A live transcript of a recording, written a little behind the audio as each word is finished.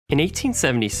In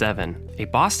 1877, a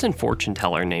Boston fortune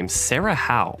teller named Sarah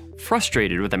Howe,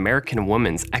 frustrated with American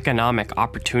women's economic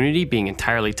opportunity being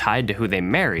entirely tied to who they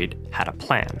married, had a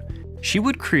plan. She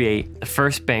would create the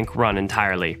first bank run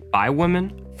entirely by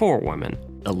women for women,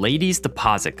 the Ladies'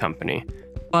 Deposit Company.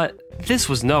 But this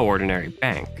was no ordinary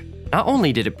bank. Not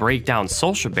only did it break down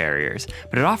social barriers,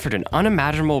 but it offered an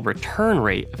unimaginable return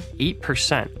rate of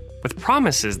 8%, with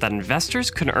promises that investors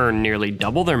could earn nearly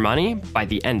double their money by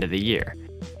the end of the year.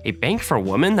 A bank for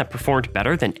women that performed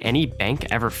better than any bank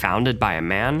ever founded by a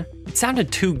man? It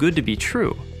sounded too good to be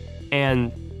true.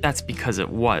 And that's because it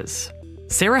was.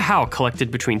 Sarah Howe collected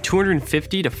between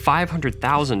 $250,000 to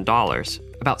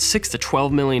 $500,000, about $6 to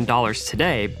 $12 million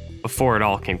today, before it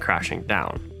all came crashing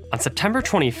down. On September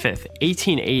 25,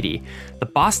 1880, the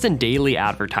Boston Daily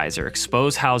Advertiser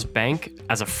exposed Howe's bank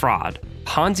as a fraud,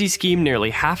 Ponzi scheme nearly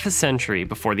half a century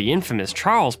before the infamous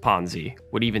Charles Ponzi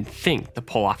would even think to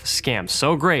pull off a scam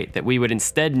so great that we would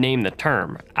instead name the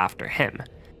term after him.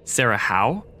 Sarah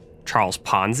Howe? Charles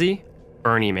Ponzi?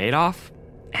 Bernie Madoff?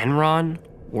 Enron?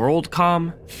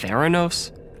 WorldCom?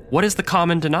 Theranos? What is the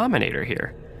common denominator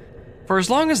here? For as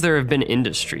long as there have been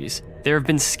industries, there have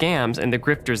been scams and the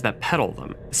grifters that peddle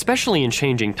them, especially in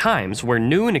changing times where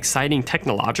new and exciting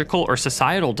technological or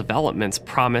societal developments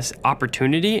promise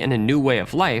opportunity and a new way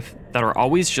of life that are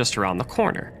always just around the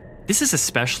corner. This is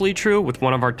especially true with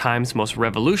one of our time's most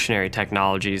revolutionary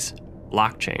technologies,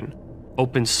 blockchain.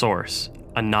 Open source,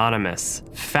 anonymous,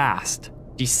 fast,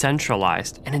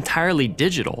 decentralized, and entirely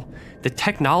digital. The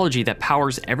technology that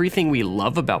powers everything we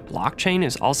love about blockchain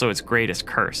is also its greatest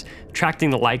curse, attracting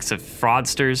the likes of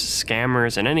fraudsters,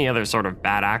 scammers, and any other sort of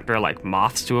bad actor like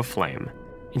moths to a flame.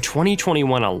 In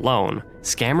 2021 alone,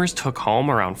 scammers took home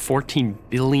around $14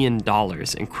 billion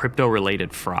in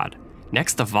crypto-related fraud.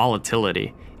 Next to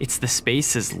volatility, it's the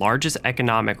space's largest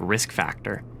economic risk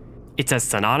factor. It's as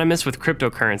synonymous with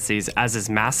cryptocurrencies as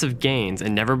is massive gains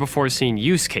and never-before-seen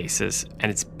use cases,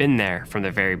 and it's been there from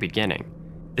the very beginning.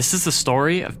 This is the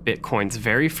story of Bitcoin's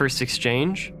very first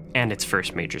exchange and its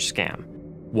first major scam.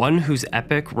 One whose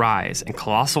epic rise and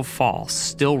colossal fall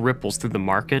still ripples through the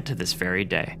market to this very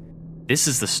day. This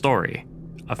is the story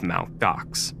of Mt.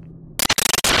 Gox.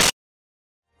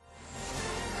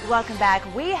 Welcome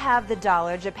back. We have the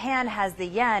dollar, Japan has the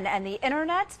yen, and the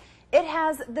internet, it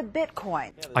has the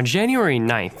Bitcoin. On January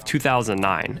 9th,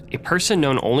 2009, a person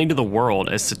known only to the world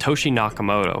as Satoshi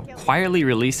Nakamoto quietly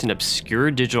released an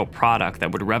obscure digital product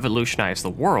that would revolutionize the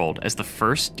world as the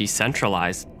first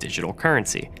decentralized digital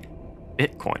currency,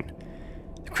 Bitcoin.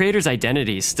 The creator's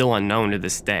identity is still unknown to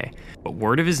this day, but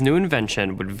word of his new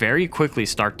invention would very quickly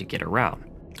start to get around.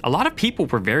 A lot of people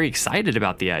were very excited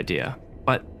about the idea,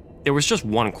 but there was just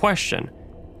one question: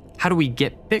 how do we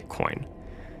get Bitcoin?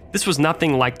 This was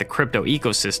nothing like the crypto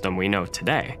ecosystem we know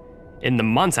today. In the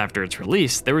months after its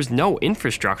release, there was no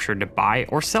infrastructure to buy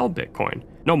or sell Bitcoin.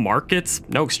 No markets,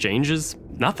 no exchanges,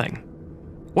 nothing.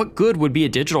 What good would be a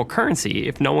digital currency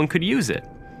if no one could use it?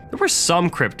 There were some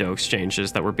crypto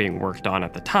exchanges that were being worked on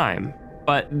at the time,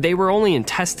 but they were only in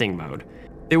testing mode.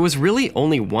 There was really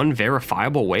only one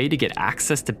verifiable way to get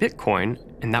access to Bitcoin,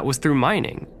 and that was through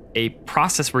mining. A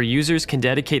process where users can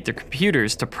dedicate their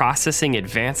computers to processing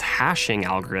advanced hashing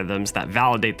algorithms that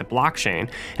validate the blockchain.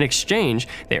 In exchange,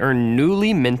 they earn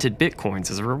newly minted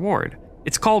bitcoins as a reward.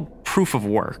 It's called proof of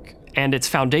work, and it's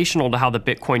foundational to how the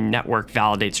Bitcoin network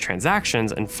validates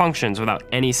transactions and functions without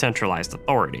any centralized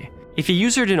authority. If a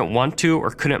user didn't want to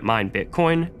or couldn't mine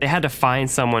Bitcoin, they had to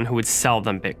find someone who would sell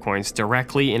them bitcoins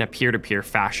directly in a peer-to-peer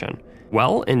fashion.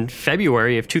 Well, in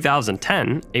February of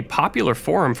 2010, a popular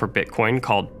forum for Bitcoin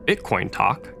called Bitcoin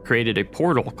Talk created a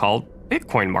portal called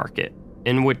Bitcoin Market,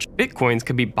 in which Bitcoins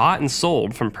could be bought and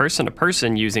sold from person to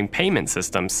person using payment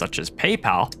systems such as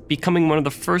PayPal, becoming one of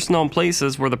the first known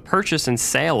places where the purchase and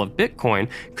sale of Bitcoin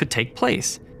could take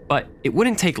place. But it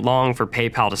wouldn't take long for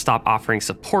PayPal to stop offering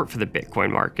support for the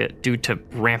Bitcoin market due to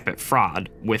rampant fraud,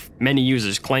 with many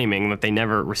users claiming that they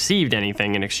never received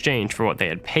anything in exchange for what they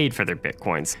had paid for their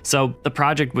Bitcoins. So the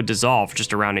project would dissolve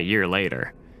just around a year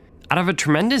later. Out of a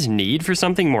tremendous need for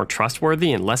something more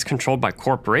trustworthy and less controlled by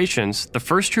corporations, the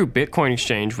first true Bitcoin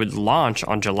exchange would launch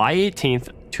on July 18th,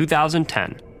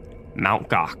 2010, Mt.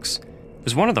 Gox. It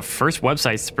was one of the first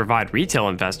websites to provide retail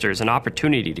investors an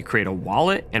opportunity to create a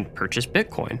wallet and purchase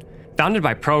Bitcoin. Founded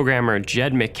by programmer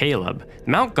Jed McCaleb,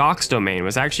 the Mt. Gox domain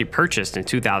was actually purchased in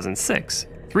 2006,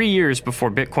 3 years before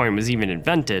Bitcoin was even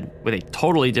invented, with a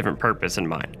totally different purpose in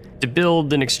mind: to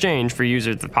build an exchange for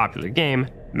users of the popular game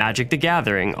Magic the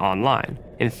Gathering online.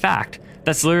 In fact,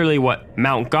 that's literally what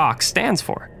Mt. Gox stands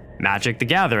for: Magic the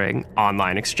Gathering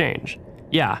Online Exchange.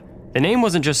 Yeah, the name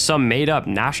wasn't just some made-up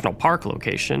national park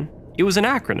location. it was an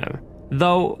acronym,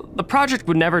 though the project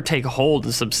would never take hold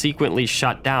and subsequently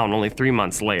shut down only 3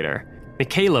 months later.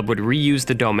 McCaleb would reuse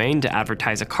the domain to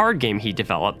advertise a card game he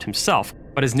developed himself,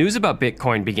 but as news about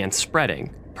Bitcoin began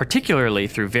spreading, particularly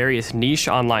through various niche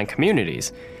online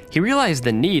communities, he realized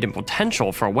the need and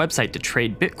potential for a website to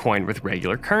trade Bitcoin with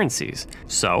regular currencies.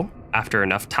 So, after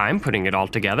enough time putting it all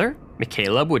together,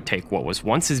 McCaleb would take what was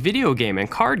once his video game and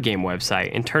card game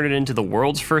website and turn it into the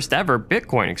world's first ever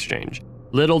Bitcoin exchange.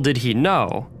 Little did he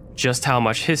know just how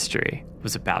much history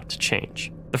was about to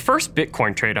change. The first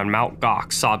Bitcoin trade on Mt.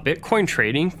 Gox saw Bitcoin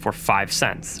trading for 5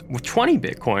 cents, with 20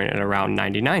 Bitcoin at around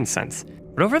 99 cents.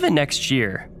 But over the next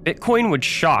year, Bitcoin would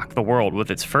shock the world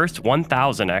with its first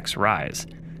 1000x rise,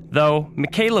 though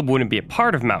McCaleb wouldn't be a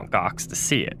part of Mt. Gox to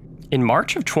see it. In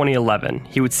March of 2011,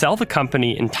 he would sell the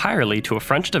company entirely to a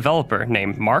French developer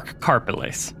named Marc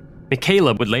Karpeles.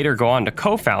 McCaleb would later go on to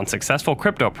co-found successful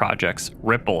crypto projects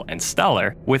Ripple and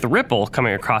Stellar, with Ripple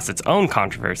coming across its own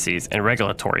controversies and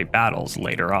regulatory battles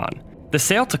later on. The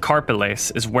sale to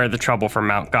Karpeles is where the trouble for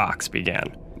Mt. Gox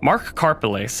began. Marc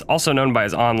Karpeles, also known by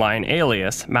his online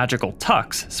alias Magical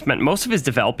Tux, spent most of his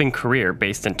developing career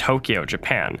based in Tokyo,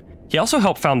 Japan. He also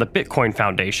helped found the Bitcoin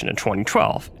Foundation in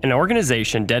 2012, an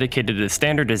organization dedicated to the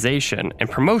standardization and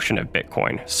promotion of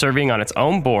Bitcoin, serving on its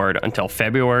own board until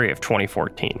February of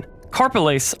 2014.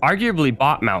 Karpeles arguably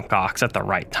bought Mt. Gox at the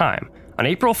right time. On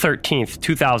April 13,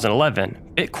 2011,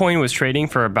 Bitcoin was trading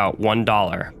for about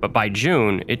 $1, but by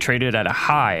June, it traded at a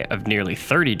high of nearly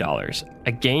 $30,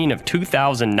 a gain of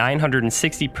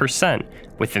 2,960%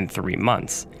 within 3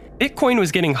 months. Bitcoin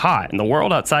was getting hot, and the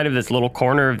world outside of this little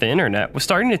corner of the internet was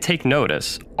starting to take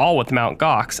notice, all with Mt.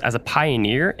 Gox as a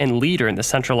pioneer and leader in the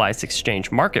centralized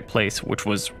exchange marketplace, which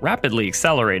was rapidly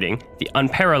accelerating the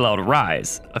unparalleled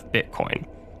rise of Bitcoin.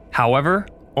 However,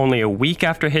 only a week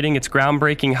after hitting its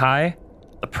groundbreaking high,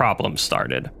 the problem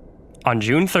started. On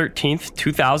June 13,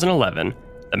 2011,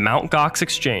 the Mt. Gox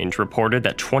exchange reported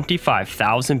that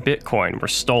 25,000 Bitcoin were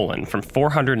stolen from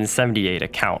 478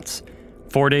 accounts.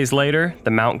 4 days later,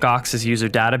 the Mt. Gox's user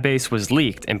database was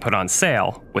leaked and put on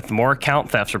sale, with more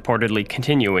account thefts reportedly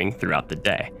continuing throughout the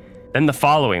day. Then the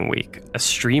following week, a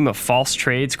stream of false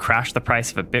trades crashed the price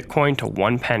of a Bitcoin to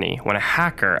 1 penny when a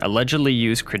hacker allegedly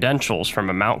used credentials from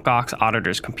a Mt. Gox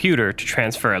auditor's computer to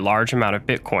transfer a large amount of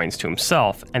Bitcoins to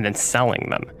himself and then selling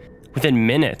them. Within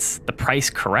minutes, the price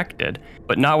corrected,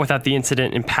 but not without the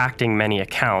incident impacting many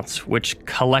accounts, which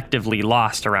collectively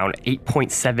lost around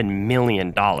 $8.7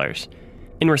 million.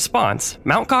 In response,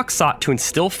 Mt. Gox sought to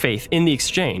instill faith in the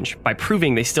exchange by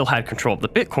proving they still had control of the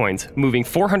Bitcoins, moving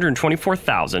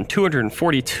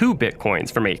 424,242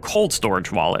 Bitcoins from a cold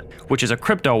storage wallet, which is a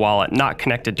crypto wallet not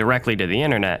connected directly to the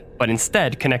internet, but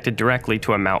instead connected directly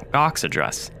to a Mt. Gox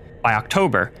address. By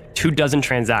October, 24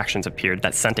 transactions appeared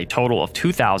that sent a total of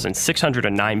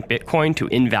 2,609 Bitcoin to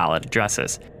invalid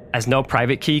addresses. As no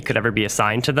private key could ever be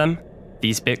assigned to them,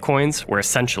 these Bitcoins were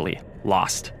essentially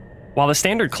lost. While the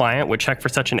standard client would check for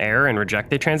such an error and reject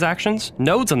the transactions,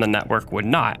 nodes on the network would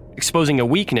not, exposing a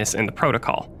weakness in the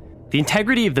protocol. The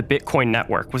integrity of the Bitcoin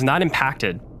network was not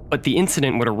impacted, but the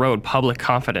incident would erode public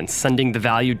confidence, sending the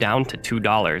value down to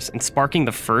 $2 and sparking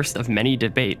the first of many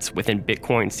debates within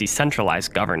Bitcoin's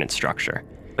decentralized governance structure.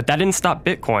 But that didn't stop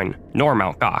Bitcoin, nor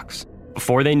Mt. Gox.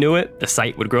 Before they knew it, the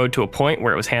site would grow to a point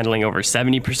where it was handling over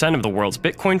 70% of the world's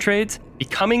Bitcoin trades,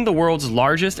 becoming the world's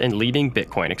largest and leading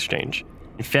Bitcoin exchange.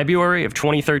 In February of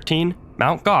 2013,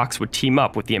 Mt. Gox would team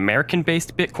up with the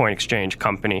American-based Bitcoin exchange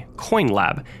company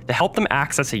CoinLab to help them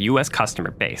access a US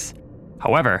customer base.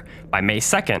 However, by May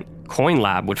 2nd,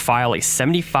 CoinLab would file a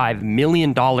 $75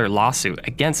 million lawsuit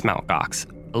against Mt. Gox,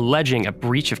 alleging a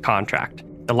breach of contract.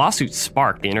 The lawsuit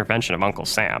sparked the intervention of Uncle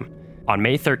Sam. On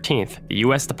May 13th, the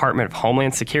US Department of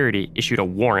Homeland Security issued a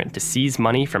warrant to seize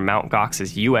money from Mt.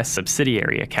 Gox's US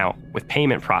subsidiary account with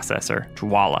payment processor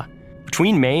Dwolla.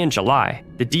 Between May and July,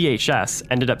 the DHS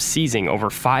ended up seizing over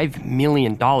 $5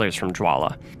 million from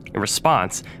Dwolla. In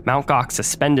response, Mt. Gox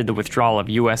suspended the withdrawal of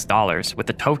US dollars, with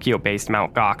the Tokyo-based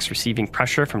Mt. Gox receiving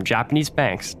pressure from Japanese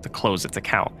banks to close its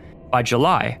account. By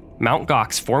July, Mt.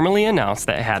 Gox formally announced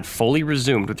that it had fully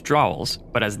resumed withdrawals,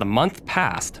 but as the month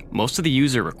passed, most of the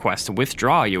user requests to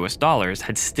withdraw US dollars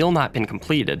had still not been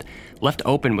completed, left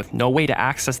open with no way to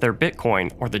access their Bitcoin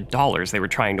or the dollars they were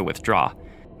trying to withdraw.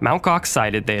 Mt. Gox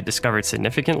cited they had discovered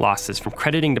significant losses from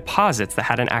crediting deposits that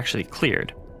hadn't actually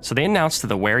cleared, so they announced to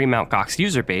the wary Mt. Gox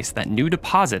user base that new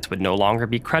deposits would no longer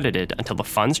be credited until the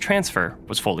funds transfer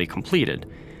was fully completed,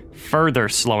 further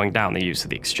slowing down the use of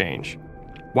the exchange.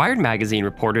 Wired magazine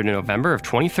reported in November of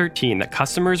 2013 that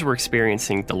customers were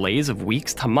experiencing delays of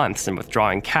weeks to months in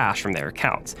withdrawing cash from their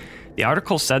accounts. The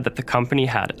article said that the company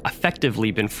had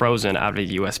effectively been frozen out of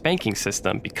the U.S. banking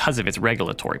system because of its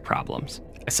regulatory problems.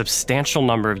 A substantial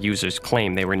number of users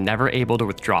claimed they were never able to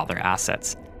withdraw their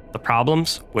assets. The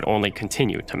problems would only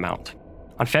continue to mount.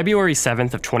 On February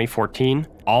 7th of 2014,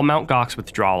 all Mt. Gox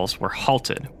withdrawals were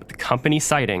halted, with the company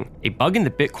citing a bug in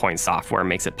the Bitcoin software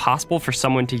makes it possible for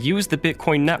someone to use the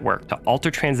Bitcoin network to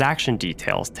alter transaction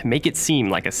details to make it seem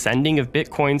like a sending of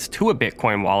Bitcoins to a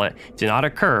Bitcoin wallet did not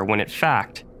occur when in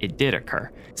fact it did occur.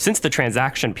 Since the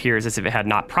transaction appears as if it had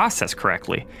not processed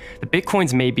correctly, the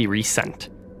Bitcoins may be resent.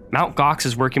 Mt. Gox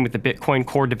is working with the Bitcoin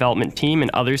core development team and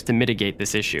others to mitigate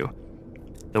this issue.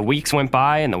 The weeks went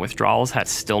by and the withdrawals had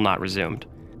still not resumed.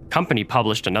 The company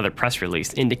published another press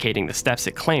release indicating the steps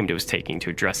it claimed it was taking to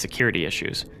address security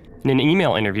issues. In an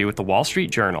email interview with the Wall Street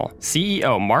Journal,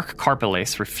 CEO Mark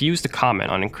Karpeles refused to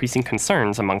comment on increasing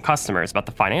concerns among customers about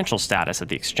the financial status of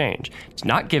the exchange, did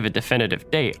not give a definitive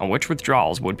date on which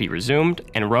withdrawals would be resumed,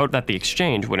 and wrote that the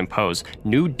exchange would impose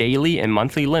new daily and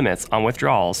monthly limits on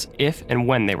withdrawals if and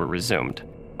when they were resumed.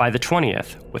 By the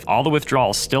 20th, with all the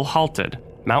withdrawals still halted,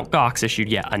 Mt. Gox issued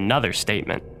yet another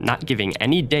statement, not giving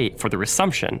any date for the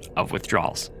resumption of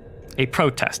withdrawals. A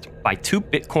protest by 2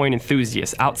 Bitcoin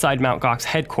enthusiasts outside Mt. Gox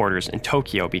headquarters in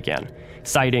Tokyo began.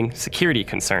 Citing security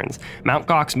concerns, Mt.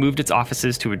 Gox moved its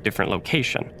offices to a different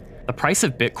location. The price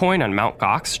of Bitcoin on Mt.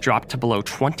 Gox dropped to below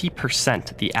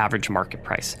 20% the average market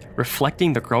price,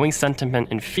 reflecting the growing sentiment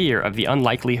and fear of the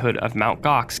unlikelihood of Mt.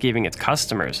 Gox giving its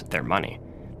customers their money.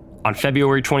 On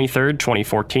February 23,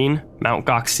 2014, Mt.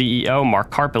 Gox CEO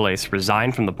Mark Karpeles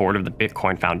resigned from the board of the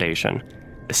Bitcoin Foundation.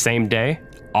 The same day,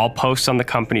 all posts on the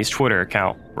company's Twitter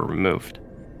account were removed.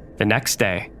 The next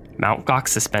day, Mt. Gox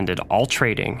suspended all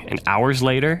trading, and hours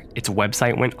later, its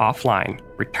website went offline,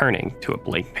 returning to a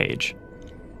blank page.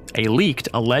 A leaked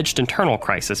alleged internal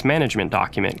crisis management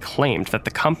document claimed that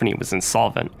the company was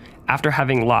insolvent after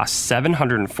having lost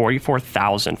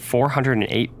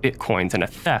 744,408 bitcoins in a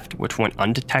theft which went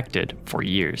undetected for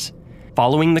years.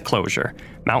 Following the closure,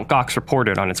 Mt. Gox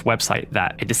reported on its website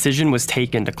that a decision was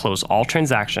taken to close all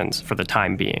transactions for the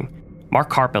time being. Mark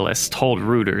Karpeles told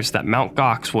Reuters that Mt.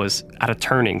 Gox was at a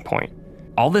turning point.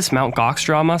 All this Mt. Gox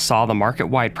drama saw the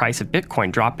market-wide price of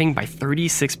Bitcoin dropping by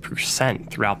 36%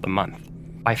 throughout the month.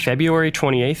 By February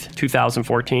 28,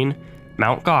 2014,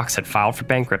 Mt. Gox had filed for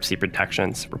bankruptcy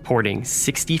protections, reporting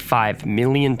 $65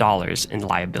 million in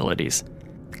liabilities.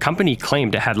 The company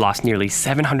claimed it had lost nearly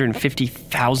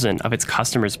 750,000 of its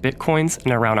customers' Bitcoins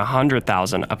and around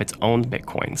 100,000 of its own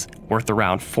Bitcoins, worth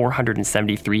around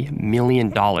 $473 million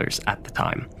at the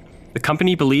time. The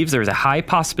company believes there is a high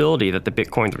possibility that the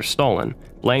Bitcoins were stolen,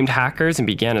 blamed hackers, and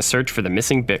began a search for the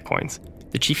missing Bitcoins.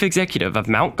 The chief executive of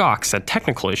Mt. Gox said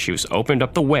technical issues opened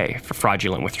up the way for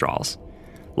fraudulent withdrawals.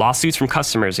 Lawsuits from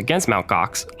customers against Mt.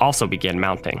 Gox also began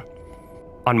mounting.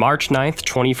 On March 9,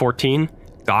 2014,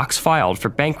 Gox filed for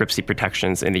bankruptcy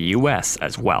protections in the US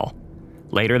as well.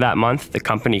 Later that month, the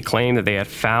company claimed that they had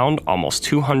found almost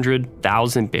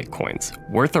 200,000 Bitcoins,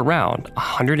 worth around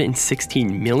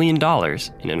 $116 million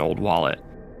in an old wallet.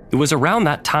 It was around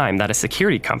that time that a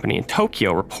security company in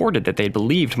Tokyo reported that they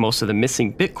believed most of the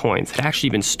missing Bitcoins had actually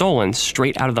been stolen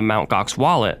straight out of the Mt. Gox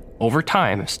wallet over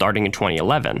time, starting in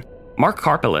 2011. Mark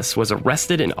Karpeles was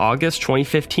arrested in August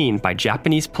 2015 by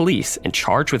Japanese police and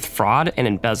charged with fraud and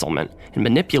embezzlement and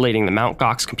manipulating the Mt.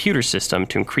 Gox computer system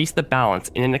to increase the balance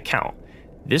in an account.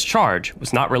 This charge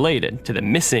was not related to the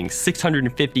missing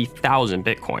 650,000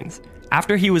 Bitcoins.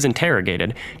 After he was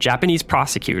interrogated, Japanese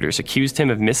prosecutors accused him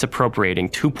of misappropriating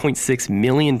 $2.6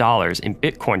 million in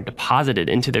Bitcoin deposited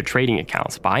into their trading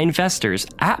accounts by investors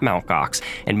at Mt. Gox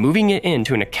and moving it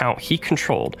into an account he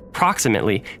controlled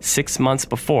approximately 6 months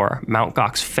before Mt.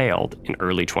 Gox failed in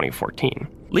early 2014,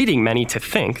 leading many to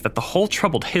think that the whole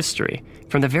troubled history,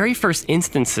 from the very first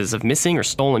instances of missing or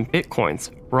stolen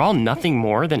Bitcoins, were all nothing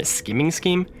more than a skimming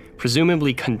scheme,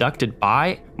 presumably conducted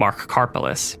by Mark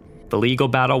Karpeles. The legal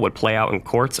battle would play out in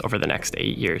courts over the next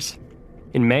 8 years.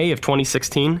 In May of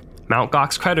 2016, Mt.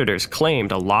 Gox creditors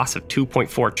claimed a loss of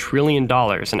 $2.4 trillion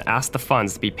and asked the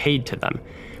funds to be paid to them,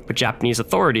 but Japanese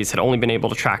authorities had only been able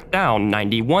to track down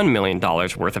 $91 million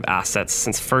worth of assets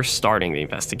since first starting the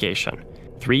investigation.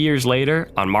 3 years later,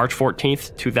 on March 14,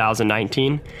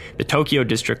 2019, the Tokyo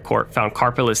District Court found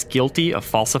Karpeles guilty of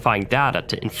falsifying data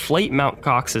to inflate Mt.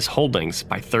 Gox's holdings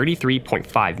by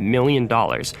 $33.5 million,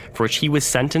 for which he was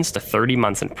sentenced to 30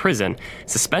 months in prison,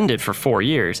 suspended for 4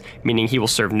 years, meaning he will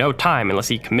serve no time unless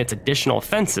he commits additional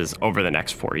offenses over the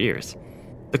next 4 years.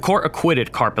 The court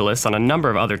acquitted Karpeles on a number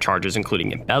of other charges,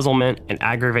 including embezzlement and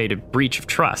aggravated breach of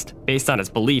trust, based on its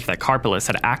belief that Karpeles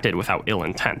had acted without ill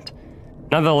intent.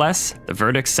 Nonetheless, the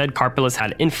verdict said Karpeles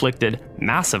had inflicted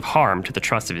massive harm to the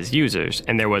trust of his users,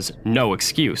 and there was no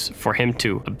excuse for him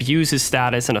to abuse his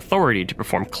status and authority to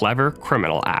perform clever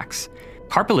criminal acts.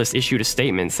 Karpeles issued a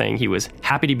statement saying he was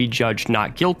happy to be judged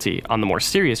not guilty on the more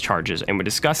serious charges and was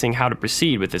discussing how to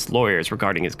proceed with his lawyers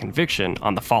regarding his conviction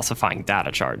on the falsifying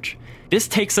data charge. This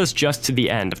takes us just to the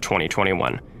end of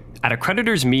 2021. At a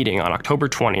creditors' meeting on October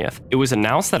 20th, it was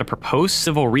announced that a proposed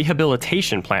civil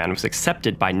rehabilitation plan was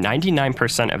accepted by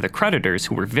 99% of the creditors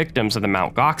who were victims of the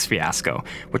Mt. Gox fiasco,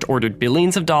 which ordered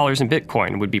billions of dollars in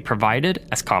Bitcoin would be provided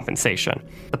as compensation.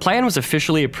 The plan was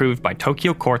officially approved by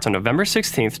Tokyo courts on November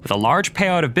 16th, with a large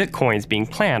payout of Bitcoins being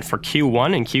planned for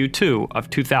Q1 and Q2 of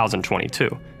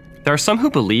 2022. There are some who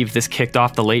believe this kicked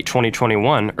off the late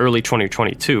 2021, early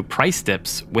 2022 price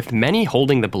dips, with many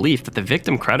holding the belief that the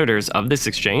victim creditors of this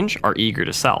exchange are eager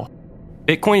to sell.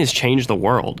 Bitcoin has changed the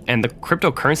world, and the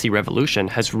cryptocurrency revolution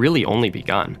has really only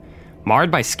begun. Marred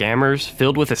by scammers,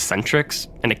 filled with eccentrics,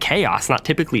 and a chaos not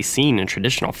typically seen in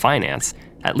traditional finance,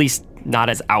 at least not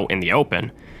as out in the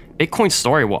open, Bitcoin's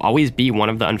story will always be one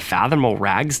of the unfathomable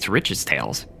rags to riches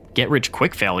tales,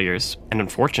 get-rich-quick failures, and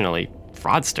unfortunately,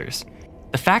 fraudsters.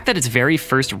 The fact that its very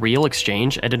first real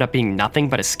exchange ended up being nothing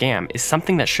but a scam is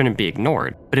something that shouldn't be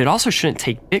ignored, but it also shouldn't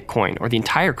take Bitcoin or the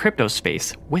entire crypto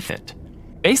space with it.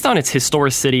 Based on its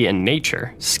historicity and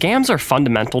nature, scams are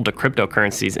fundamental to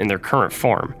cryptocurrencies in their current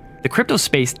form. The crypto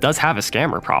space does have a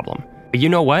scammer problem, but you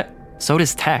know what? So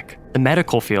does tech, the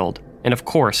medical field, and of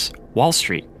course, Wall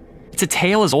Street. It's a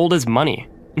tale as old as money,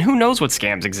 and who knows what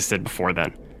scams existed before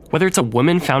then? Whether it's a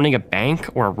woman founding a bank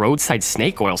or a roadside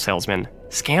snake oil salesman,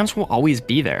 scams will always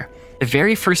be there. The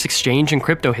very first exchange in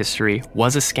crypto history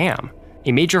was a scam,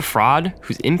 a major fraud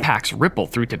whose impacts ripple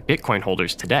through to Bitcoin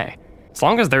holders today. As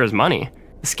long as there is money,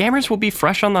 the scammers will be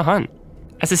fresh on the hunt.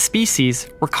 As a species,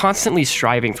 we're constantly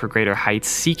striving for greater heights,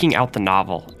 seeking out the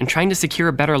novel, and trying to secure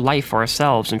a better life for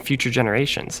ourselves and future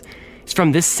generations. It's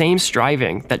from this same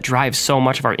striving that drives so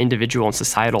much of our individual and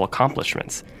societal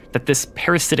accomplishments, that this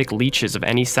parasitic leeches of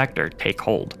any sector take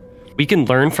hold. We can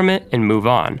learn from it and move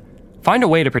on. Find a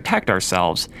way to protect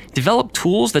ourselves, develop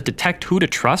tools that detect who to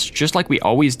trust just like we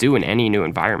always do in any new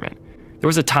environment. There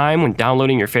was a time when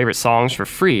downloading your favorite songs for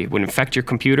free would infect your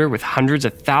computer with hundreds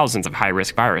of thousands of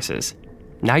high-risk viruses.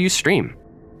 Now you stream.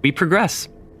 We progress.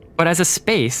 But as a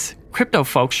space, crypto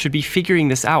folks should be figuring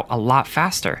this out a lot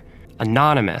faster.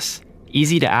 Anonymous,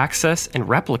 easy to access and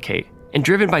replicate, and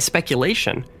driven by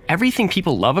speculation, everything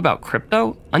people love about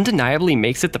crypto undeniably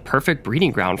makes it the perfect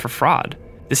breeding ground for fraud.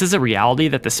 This is a reality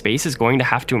that the space is going to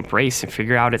have to embrace and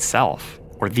figure out itself,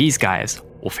 or these guys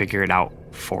will figure it out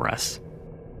for us.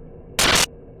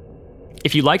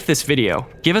 If you liked this video,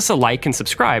 give us a like and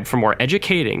subscribe for more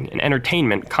educating and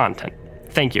entertainment content.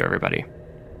 Thank you, everybody.